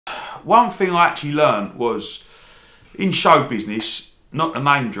one thing I actually learned was, in show business, not a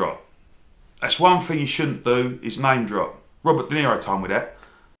name drop. That's one thing you shouldn't do, is name drop. Robert De Niro told me that.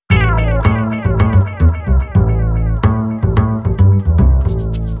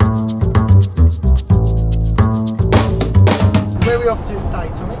 Where are we off to today,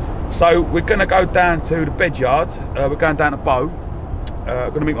 Tommy? So we're going to go down to the bed yard. We're going down to Bow. We're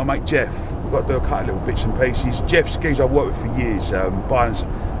going to meet my mate Jeff. We've got to do a couple of little bits and pieces. Jeff's skis I've worked with for years.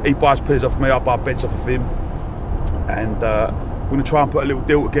 He buys pillars off me, I buy beds off of him. And we're going to try and put a little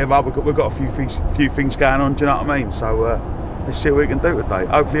deal together. We've got a few things going on, do you know what I mean? So let's see what we can do today.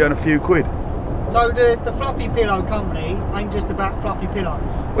 Hopefully earn a few quid. So the Fluffy Pillow Company ain't just about fluffy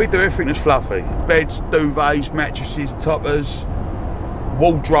pillows? We do everything that's fluffy. Beds, duvets, mattresses, toppers,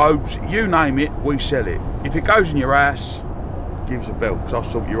 wardrobes, you name it, we sell it. If it goes in your ass, give us a bell, because I'll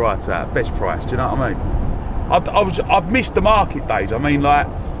sort you right out. Best price, do you know what I mean? I've missed the market days. I mean, like,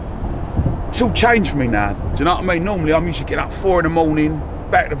 it's all changed for me now. Do you know what I mean? Normally I'm used to getting up 4 in the morning,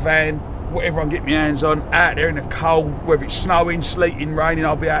 back to the van, whatever I can get my hands on, out there in the cold, whether it's snowing, sleeting, raining,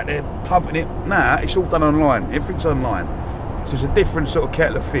 I'll be out there pumping it. Nah, it's all done online. Everything's online. So it's a different sort of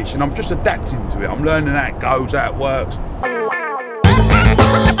kettle of fish, and I'm just adapting to it. I'm learning how it goes, how it works.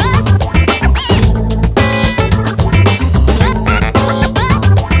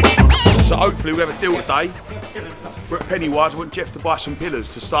 So hopefully we'll have a deal today. We're at Pennywise. I want Jeff to buy some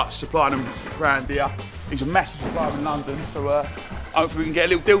pillars to start supplying them around here. He's a massive supplier in London, so hopefully we can get a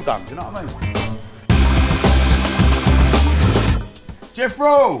little deal done, do you know what I mean? Jeff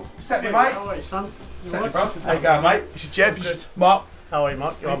Rowe! Set me, mate. How are you, son? Set me, bro. How you going, mate? This is Jeff, this is Mark. How are you,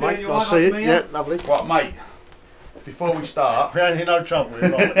 Mark? You all right, mate? Nice to see you. Yeah, lovely. Right, mate, before we start... We ain't in no trouble with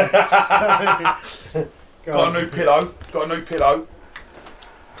it. Got a new pillow,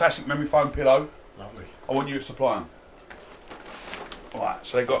 classic memory foam pillow. Lovely. I want you to supply them. Alright,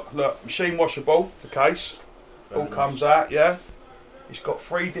 so they got, look, machine washable, the case. All comes out, yeah. It's got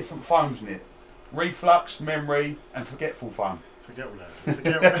 3 different foams in it. Reflux, memory, and forgetful foam. Forget all that.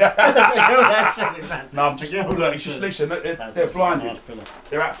 Forget all that. Forget all that, man. No, I'm just, look, it's just, listen, they're blinded. Nice pillow.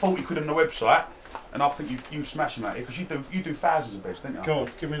 They're at 40 quid on the website, and I think you smash them out here, because you do thousands of beds, don't you? Go on,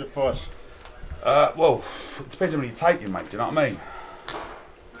 give me the price. Well, it depends on when you're taking, mate, do you know what I mean?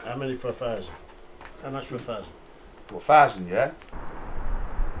 How many for 1,000? How much for 1,000? Well, 1,000, yeah?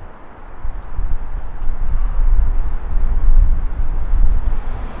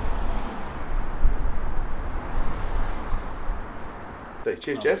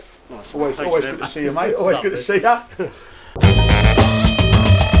 Cheers, Jeff. Nice. Always Thanks good for to that. see you, mate. Always good to see you.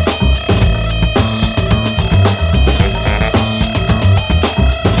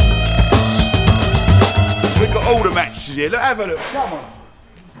 We've got all the mattresses here. Look, have a look. Come on.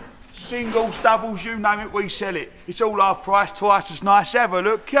 Singles, doubles, you name it, we sell it. It's all half price, twice as nice. Have a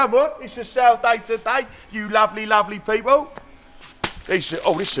look. Come on. It's a sale day today. You lovely, lovely people. This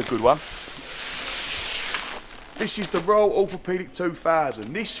is a good one. This is the Royal Orthopedic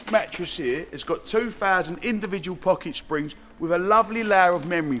 2000. This mattress here has got 2,000 individual pocket springs with a lovely layer of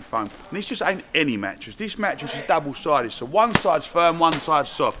memory foam. And this just ain't any mattress. This mattress is double-sided, so one side's firm, one side's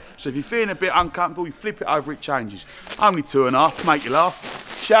soft. So if you're feeling a bit uncomfortable, you flip it over, it changes. Only 2.5, make you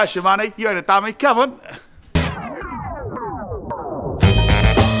laugh. Show us your money, you ain't a dummy, come on.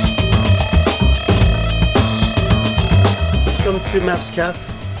 Welcome to Maps Cafe.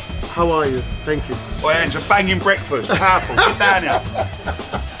 How are you? Thank you. Boy, it's a banging breakfast, powerful. Get down here.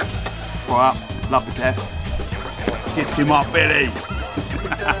 Right up, love the calf. Gets him up, Billy.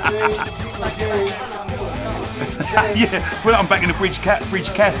 Yeah, put it on back in the bridge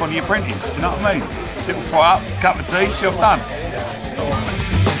calf on the apprentice, do you know what I mean? Little fry up, cup of tea, job done.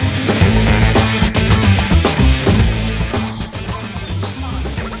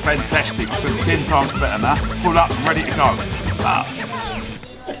 Fantastic, but 10 times better now. Full up and ready to go.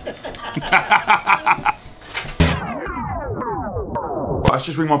 Right, let's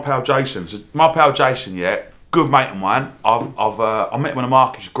just ring my pal Jason. So my pal Jason, yeah, good mate of mine. I met him on the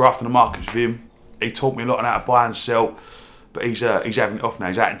markets, grafting the markets with him. He taught me a lot on how to buy and sell. But he's having it off now.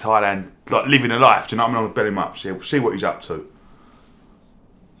 He's out in Thailand, like living a life. Do you know what I mean? I'm gonna bell him up. So we'll see what he's up to.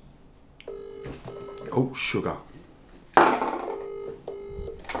 Oh, sugar.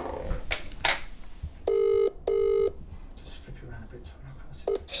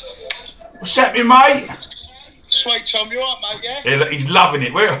 What's happening, mate? Sweet Tom, you alright, mate, yeah? Yeah, look, he's loving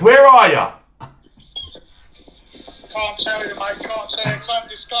it. Where are you? Can't tell you, mate, can't tell you, can't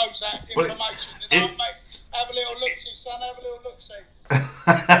disclose that information, you know, mate? Have a little look-see, son, have a little look-see.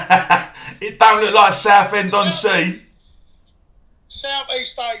 It don't look like Southend on Sea. South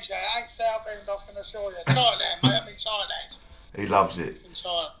East Asia, it ain't Southend, I can assure you. Thailand, mate, I mean Thailand. He loves it. in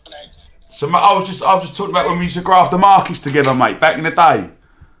Thailand. So mate, I was just talking about when we used to graft the markets together, mate, back in the day.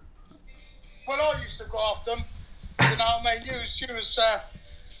 Well, I used to graft them. You know what I mean? You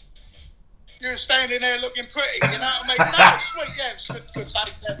were standing there looking pretty. You know what I mean? No, sweet, yeah, it was good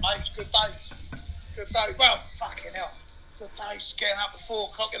days, mate. It was good days. Good days. Well, fucking hell. Good days. Getting up at 4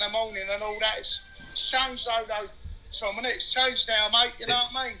 o'clock in the morning and all that. It's changed though, Tom, and it's changed now, mate. You know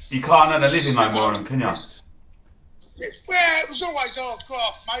what I mean? You can't earn a living no more, can you? Well, it was always hard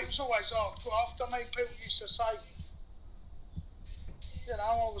graft, mate. It was always hard graft. I mean, people used to say, you know,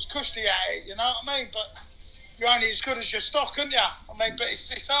 I was cushy at it, you know what I mean? But you're only as good as your stock, aren't you? I mean, but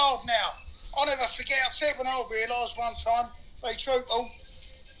it's hard now. I'll never forget, I said when I realised one time, be truthful,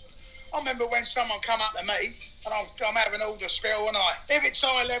 I remember when someone come up to me, and I'm having all the spill, and if it's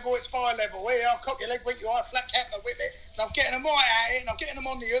eye level, it's my level. Here, I'll cock your leg, whip your eye, flat cap, and I whip it, and I'm getting them right at it, and I'm getting them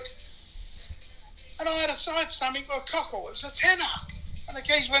on the hook. And I had something for a cockle. It was a tenner. And the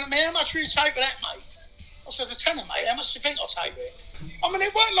geese went at me, how much will you take for that, mate? I said, a tenner, mate. How much do you think I'll take for it? I mean,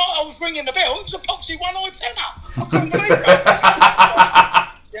 it wasn't like I was ringing the bell. It was a poxy one-eyed tenner. I couldn't believe it.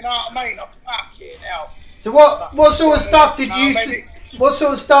 You know what I mean? Fucking hell. So what sort of stuff did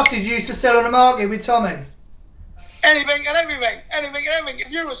you used to sell on the market with Tommy? Anything and everything. Anything and everything.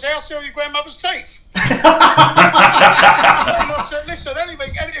 If you was there, I'll sell your grandmother's teeth. I said, listen,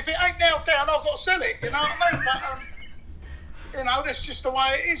 anything. If it ain't nailed down, I've got to sell it. You know what I mean? But, you know, that's just the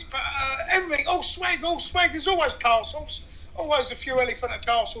way it is. But everything, all swag. There's always parcels. Always a few elephant and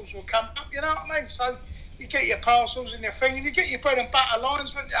castles will come up. You know what I mean? So you get your parcels and your thing, and you get your bread and butter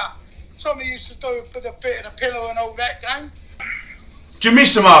lines, wouldn't you? Tommy used to do a bit of the pillow and all that game. Do you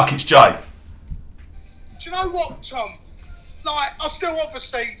miss the markets, Jay? Do you know what, Tom? Like, I still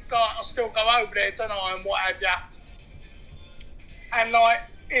obviously, like, I still go over there, don't I, and what have you. And, like,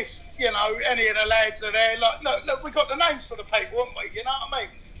 if, you know, any of the lads are there, like, look, we got the names for the people, haven't we? You know what I mean?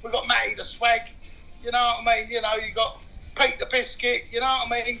 We got Matty the Swag, you know what I mean? You know, you got Pete the Biscuit, you know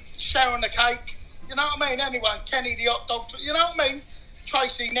what I mean? Sharon the Cake, you know what I mean? Anyone, Kenny the Hot Dog, you know what I mean?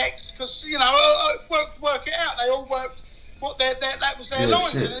 Tracy next, because, you know, work it out. They all worked, that was their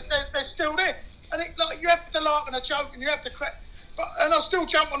lines, and they're still there. And it, like, you have to laugh and a joke, and you have to crack. And I still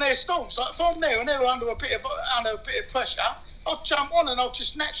jump on their stalls. Like, if I'm there and they're under a bit of pressure, I'll jump on and I'll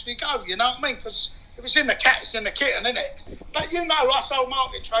just naturally go. You know what I mean? Because if it's in the cat, it's in the kitten, isn't it? But you know, us old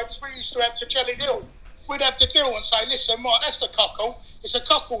market traders, we used to have the jelly deal. We'd have the deal and say, listen, right, that's the cockle. It's a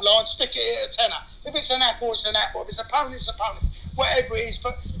cockle line. Stick it here at a tenner. If it's an apple, it's an apple. If it's a pony, it's a pony. Whatever it is.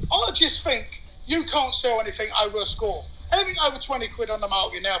 But I just think you can't sell anything over a score. Anything over 20 quid on the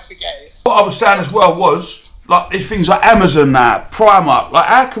market now, forget it. What I was saying as well was, like, there's things like Amazon now, Primark. Like,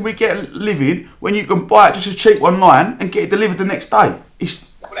 how can we get a living when you can buy it just as cheap online and get it delivered the next day? Well, it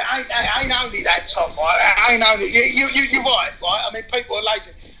ain't only that, Tom, right? It ain't only... You're right? I mean, people are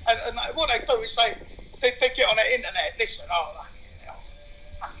lazy. And what they do is they get on the internet. Listen,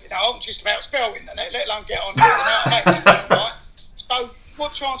 you know, I'm just about to spell internet, let alone get on the internet, right? So,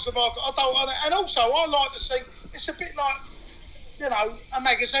 what chance have I got? I don't... And also, I like to see... It's a bit like, you know, a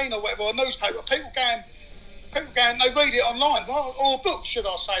magazine or whatever, or a newspaper. People going, they read it online, or a book, should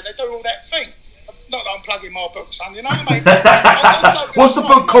I say. They do all that thing. Not that I'm plugging my book, son, you know what I mean? What's the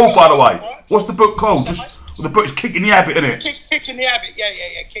book called, by the way? Right? What's the book called? The book's Kicking the Habit, isn't it? Kicking the Habit,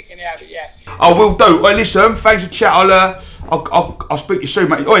 yeah, Kicking the Habit, yeah. I will do. Well, listen, thanks for chat. I'll speak to you soon,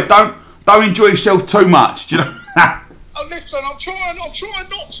 mate. Oi, don't enjoy yourself too much, do you know? Oh, listen, I'm trying not to.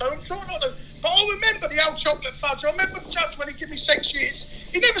 But I remember the old chocolate fudge. I remember the judge when he gave me 6 years.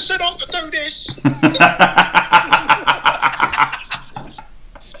 He never said I could do this.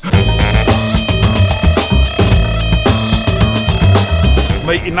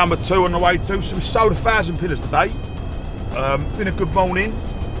 Meeting number 2 on the way to. So we sold 1,000 pillars today. Been a good morning.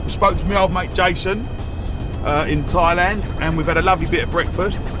 We spoke to my old mate Jason in Thailand, and we've had a lovely bit of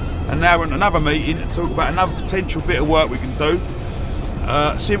breakfast. And now we're in another meeting to talk about another potential bit of work we can do.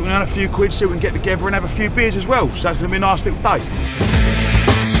 See if we can earn a few quid, see if we can get together and have a few beers as well. So it's going to be a nice little day.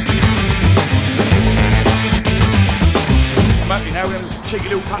 I'm happy now, we're having a cheeky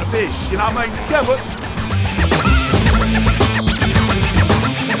little cut of beers, you know what I mean? Yeah, but...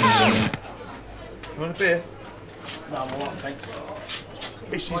 You want a beer? No, I'm alright, thanks.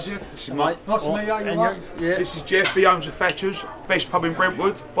 This is Jeff, he owns the Thatchers, best pub in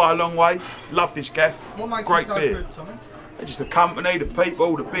Brentwood by a long way. Love this gaff. What makes great it so beer. good, Tommy? Just the company, the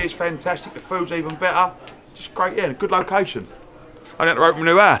people, the beer's fantastic, the food's even better. Just great, yeah, a good location. I had to open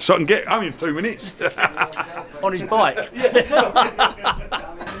my new house so I can get home in 2 minutes. On his bike.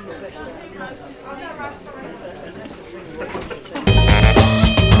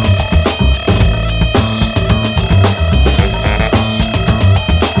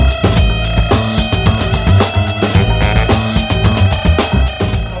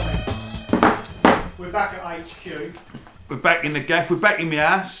 Q. We're back in the gaff, we're back in my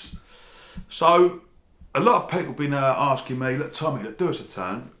house. So, a lot of people have been asking me, look, Tommy, look, do us a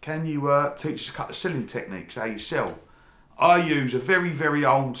turn. Can you teach us a couple of selling techniques, how you sell? I use a very, very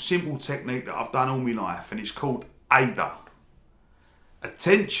old, simple technique that I've done all my life, and it's called AIDA.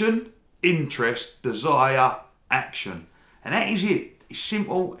 Attention, interest, desire, action. And that is it. It's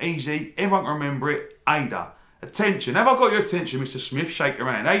simple, easy, everyone can remember it. AIDA. Attention. Have I got your attention, Mr. Smith? Shake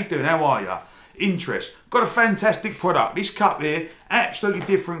your hand. How you doing? How are you? Interest. Got a fantastic product. This cup here, absolutely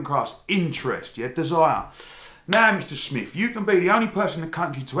different class. Interest, yeah, desire. Now, Mr. Smith, you can be the only person in the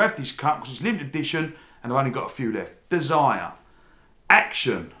country to have this cup because it's limited edition and I've only got a few left. Desire.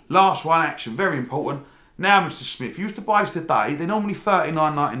 Action. Last one, action. Very important. Now, Mr. Smith, you used to buy this today. They're normally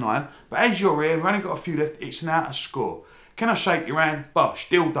 $39.99, but as you're here, we've only got a few left. It's now a score. Can I shake your hand? Bosh.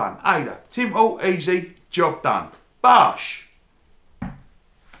 Deal done. AIDA. Simple, easy, job done. Bosh.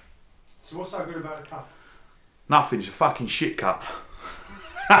 So what's so good about the cup? Nothing. It's a fucking shit cup.